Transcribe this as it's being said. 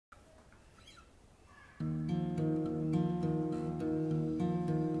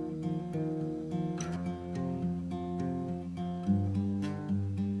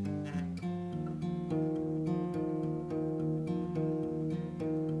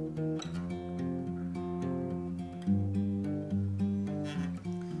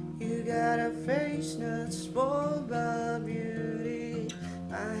face, not spoiled by beauty.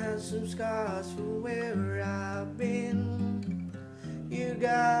 I have some scars from where I've been. You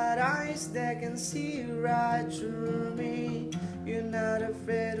got eyes that can see right through me. You're not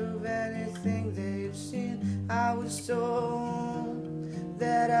afraid of anything they've seen. I was told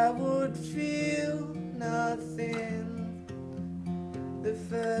that I would feel nothing the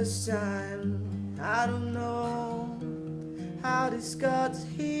first time. I don't know how this got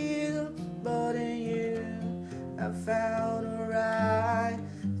healed, but in you I found a right.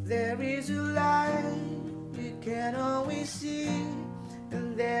 There is a light you can always see,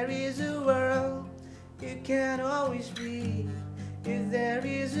 and there is a world you can always be. If there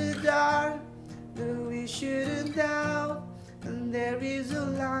is a dark that we shouldn't doubt, and there is a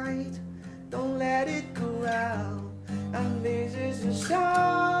light, don't let it go out. And this is a song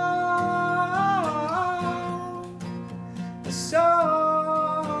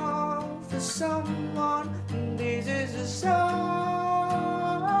for someone. And this is a song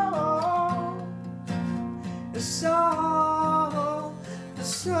for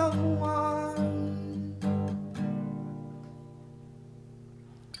someone.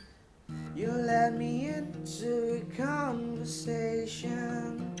 You let me into a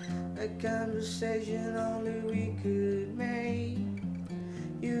conversation only we could make.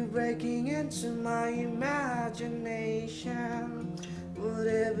 You breaking into my imagination.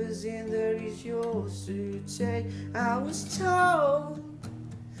 Whatever's in there is yours to take. I was told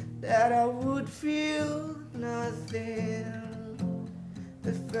that I would feel nothing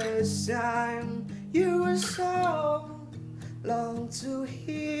the first time. You were so long to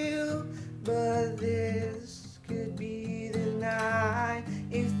heal, but this could be the night.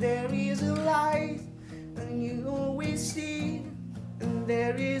 If there is a light, and you always see, and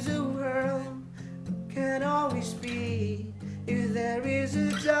there is a world can always be. If there is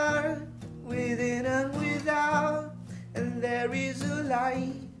a dark within and without, and there is a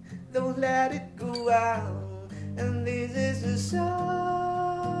light, don't let it go out. And this is a song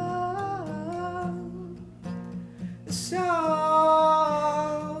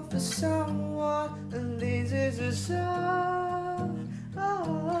for someone. And this is a song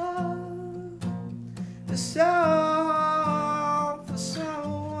for someone.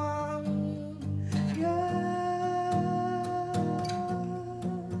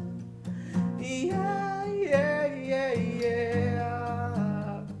 Yeah, yeah, yeah,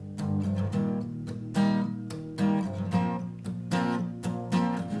 yeah.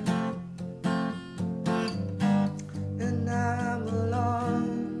 And I'm a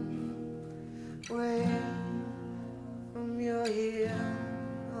long way from your here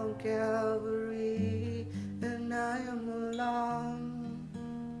on Calvary. And I am a long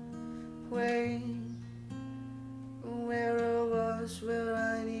way from where I was, where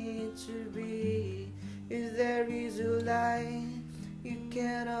I need to be. If there is a light you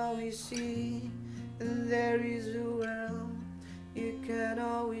can always see, and there is a world you can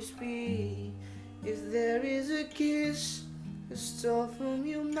always be. If there is a kiss stole from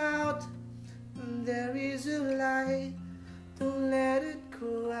your mouth, and there is a light, don't let it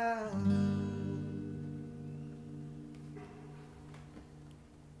go out.